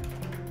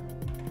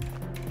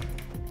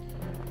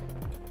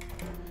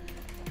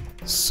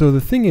 So the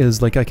thing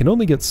is, like, I can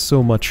only get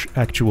so much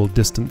actual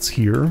distance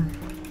here,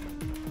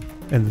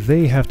 and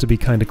they have to be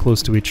kind of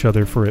close to each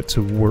other for it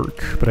to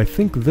work, but I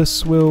think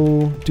this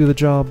will do the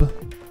job.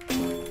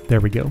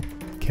 There we go.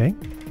 Okay.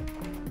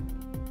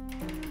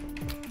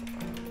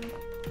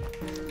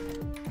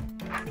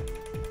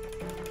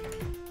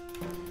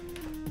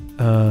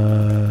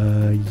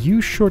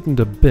 You shortened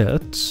a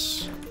bit,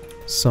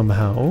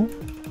 somehow.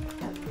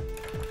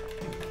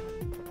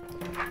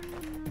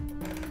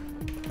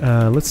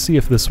 Let's see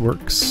if this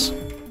works.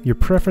 Your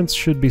preference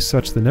should be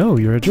such that... No,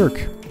 you're a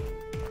jerk.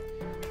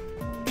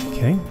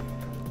 Okay.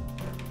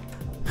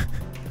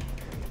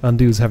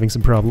 Undo's having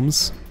some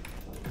problems,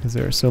 because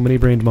there are so many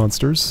brained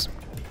monsters.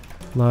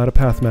 A lot of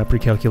path map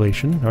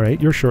recalculation.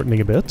 Alright, you're shortening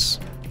a bit.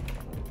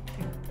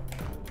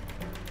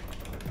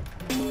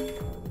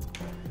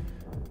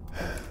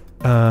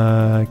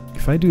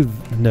 If I do...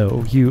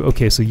 No, you...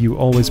 Okay, so you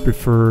always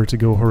prefer to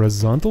go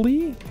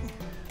horizontally?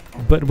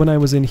 But when I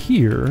was in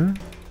here...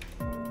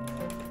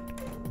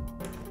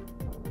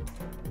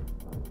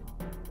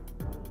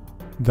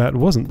 that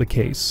wasn't the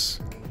case.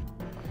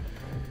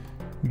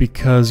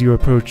 Because you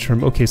approach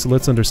from... Okay, so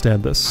let's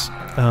understand this.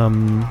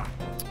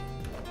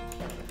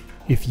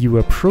 If you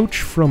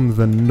approach from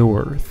the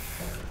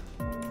north,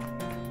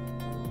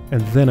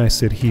 and then I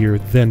sit here,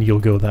 then you'll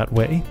go that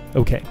way.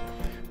 Okay.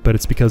 But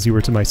it's because you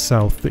were to my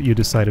south that you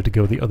decided to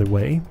go the other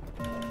way.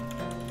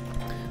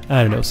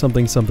 I don't know,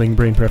 something,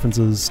 brain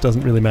preferences,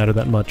 doesn't really matter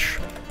that much.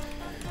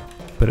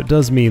 But it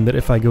does mean that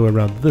if I go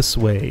around this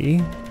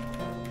way,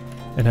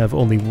 and have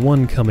only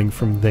one coming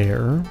from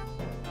there,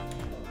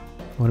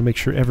 I want to make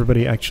sure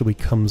everybody actually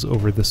comes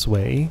over this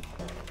way.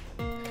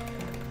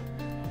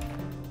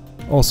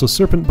 Also,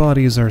 serpent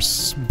bodies are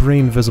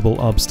brain-visible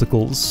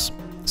obstacles,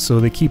 so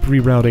they keep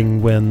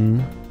rerouting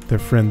when their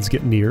friends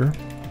get near.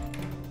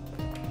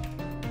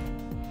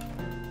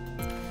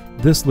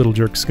 This little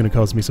jerk's gonna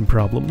cause me some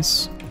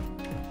problems.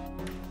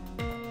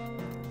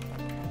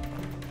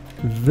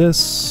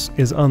 This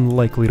is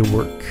unlikely to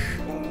work.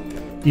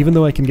 Even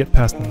though I can get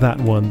past that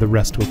one, the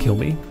rest will kill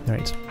me.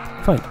 Alright,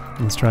 fine.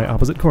 Let's try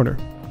opposite corner.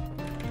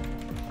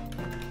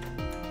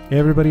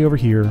 Everybody over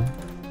here.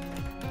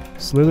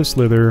 Slither,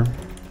 slither.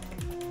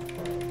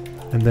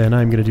 And then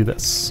I'm gonna do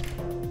this.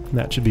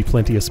 That should be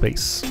plenty of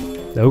space.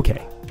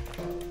 Okay.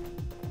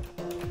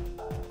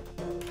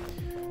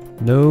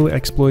 No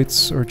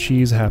exploits or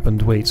cheese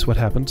happened. Wait, what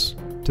happened?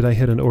 Did I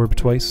hit an orb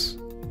twice?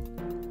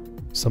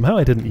 Somehow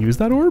I didn't use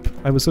that orb?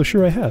 I was so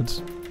sure I had.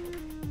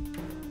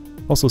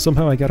 Also,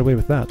 somehow I got away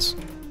with that.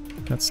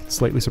 That's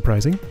slightly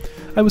surprising.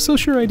 I was so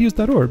sure I'd used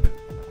that orb.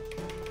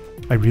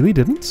 I really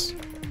didn't?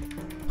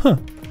 Huh.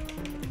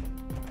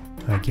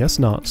 I guess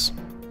not.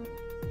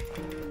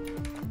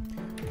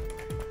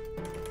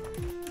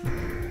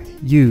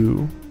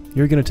 You're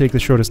gonna take the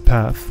shortest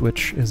path,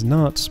 which is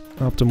not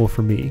optimal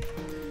for me.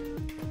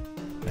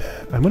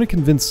 I'm gonna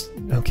convince...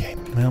 Okay,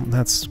 well,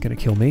 that's gonna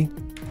kill me.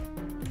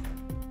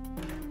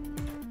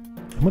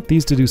 I want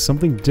these to do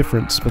something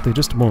different, but they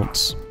just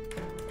won't.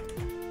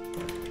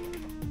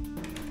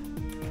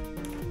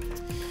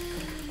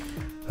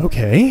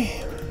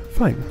 Okay,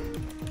 fine.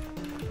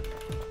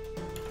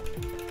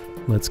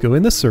 Let's go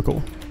in this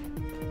circle.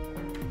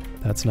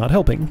 That's not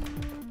helping.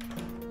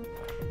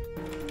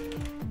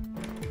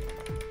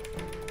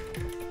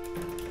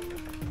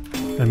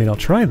 I mean, I'll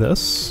try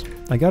this.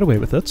 I got away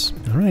with it.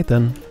 Alright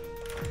then.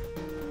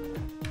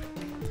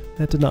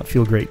 That did not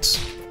feel great.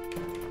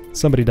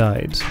 Somebody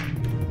died.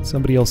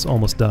 Somebody else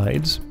almost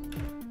died.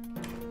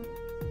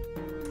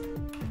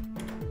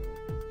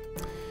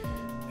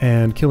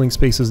 And killing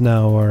spaces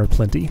now are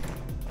plenty.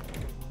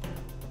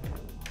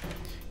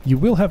 You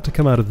will have to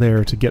come out of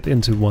there to get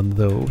into one,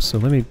 though, so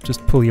let me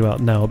just pull you out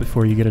now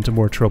before you get into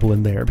more trouble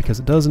in there, because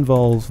it does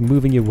involve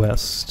moving you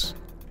west.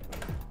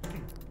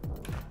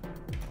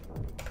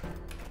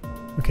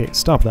 Okay,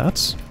 stop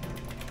that.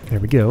 There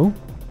we go.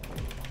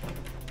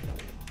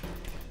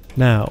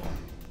 Now,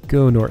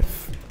 go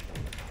north.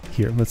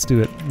 Here, let's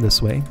do it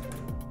this way.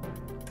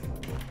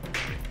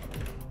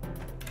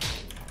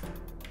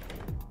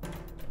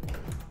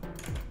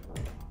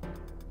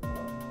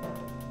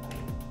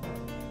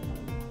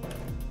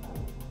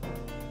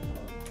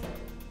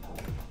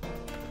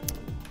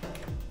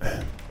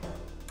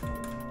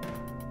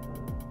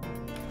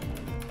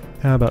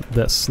 How about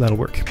this? That'll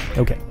work.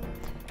 Okay.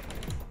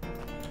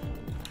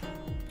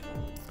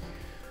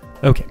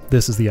 Okay,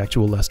 this is the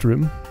actual last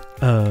room.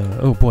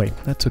 Oh boy,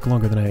 that took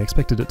longer than I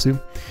expected it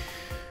to.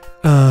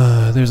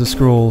 There's a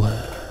scroll.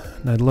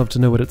 I'd love to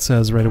know what it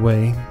says right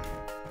away.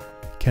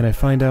 Can I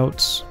find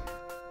out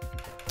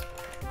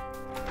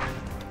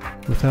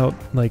without,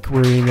 like,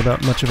 worrying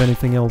about much of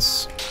anything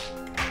else?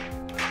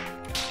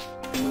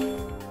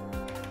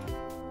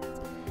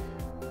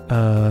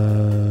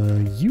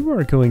 You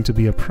are going to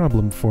be a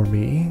problem for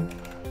me.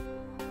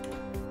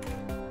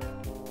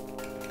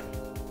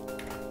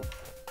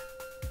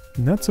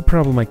 And that's a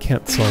problem I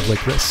can't solve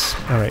like this.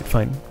 Alright,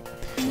 fine.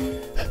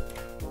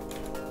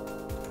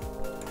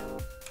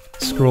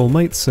 Scroll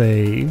might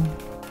say,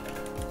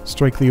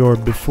 strike the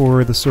orb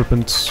before the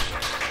serpent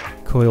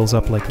coils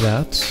up like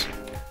that.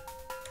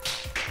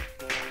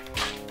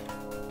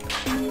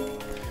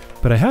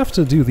 But I have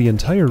to do the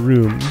entire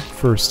room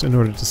first in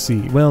order to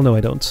see. Well, no,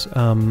 I don't.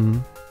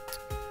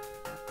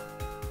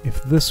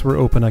 If this were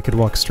open, I could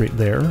walk straight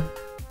there.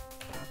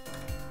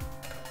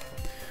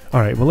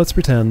 Alright, well, let's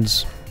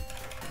pretend.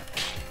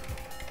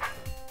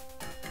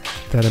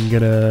 that I'm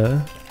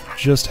gonna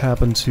just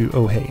happen to...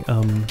 Oh, hey,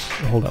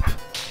 hold up.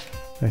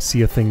 I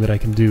see a thing that I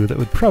can do that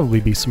would probably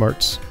be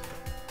smart.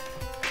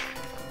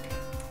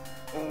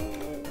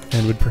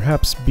 And would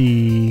perhaps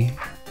be...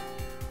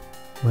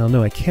 Well,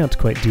 no, I can't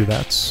quite do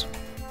that.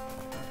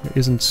 There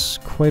isn't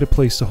quite a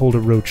place to hold a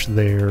roach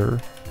there.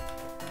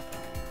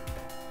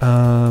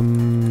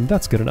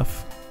 That's good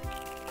enough.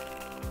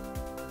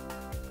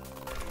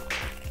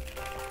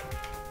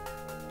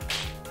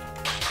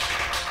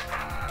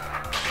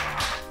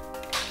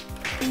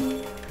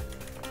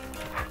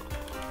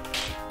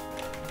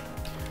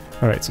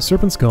 Alright, so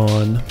serpent's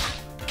gone.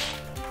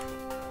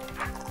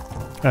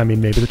 I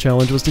mean, maybe the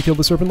challenge was to kill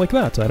the serpent like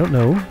that, I don't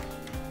know.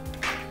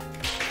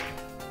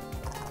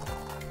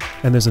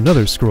 And there's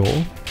another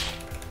scroll.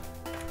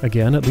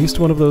 Again, at least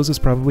one of those is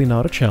probably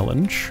not a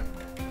challenge.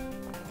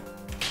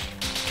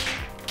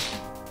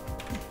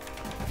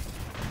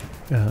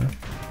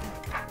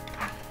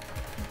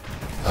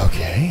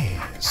 Okay,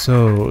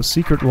 so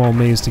secret wall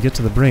maze to get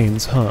to the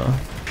brains, huh?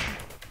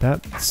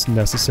 That's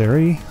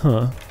necessary,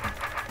 huh?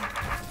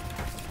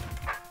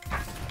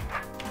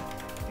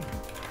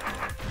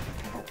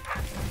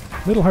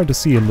 A little hard to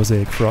see in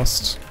Mosaic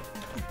Frost.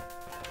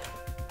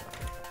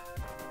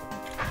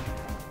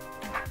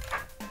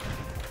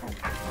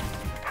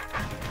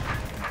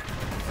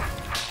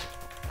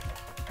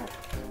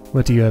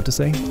 What do you have to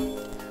say?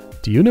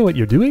 Do you know what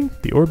you're doing?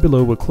 The orb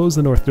below will close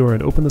the north door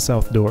and open the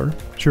south door.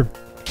 Sure.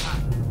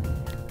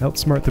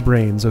 Outsmart the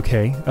brains,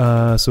 okay.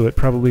 So it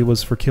probably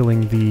was for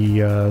killing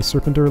the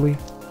serpent early?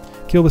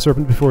 Kill the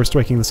serpent before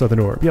striking the southern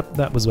orb. Yep,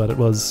 that was what it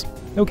was.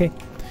 Okay.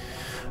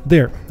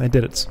 There, I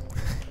did it.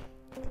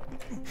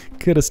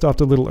 Could have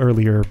stopped a little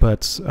earlier,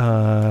 but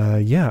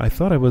yeah, I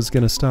thought I was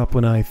going to stop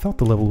when I thought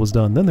the level was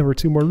done. Then there were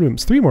 2 more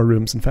rooms. 3 more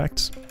rooms, in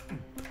fact.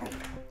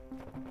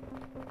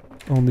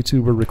 Only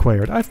 2 were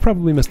required. I've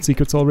probably missed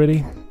secrets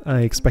already.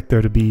 I expect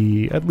there to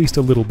be at least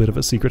a little bit of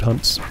a secret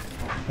hunt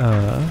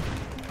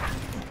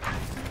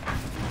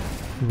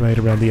right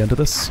around the end of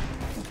this.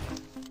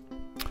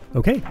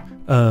 Okay,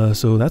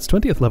 so that's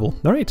 20th level.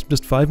 Alright,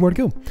 just 5 more to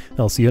go.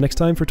 I'll see you next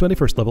time for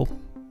 21st level.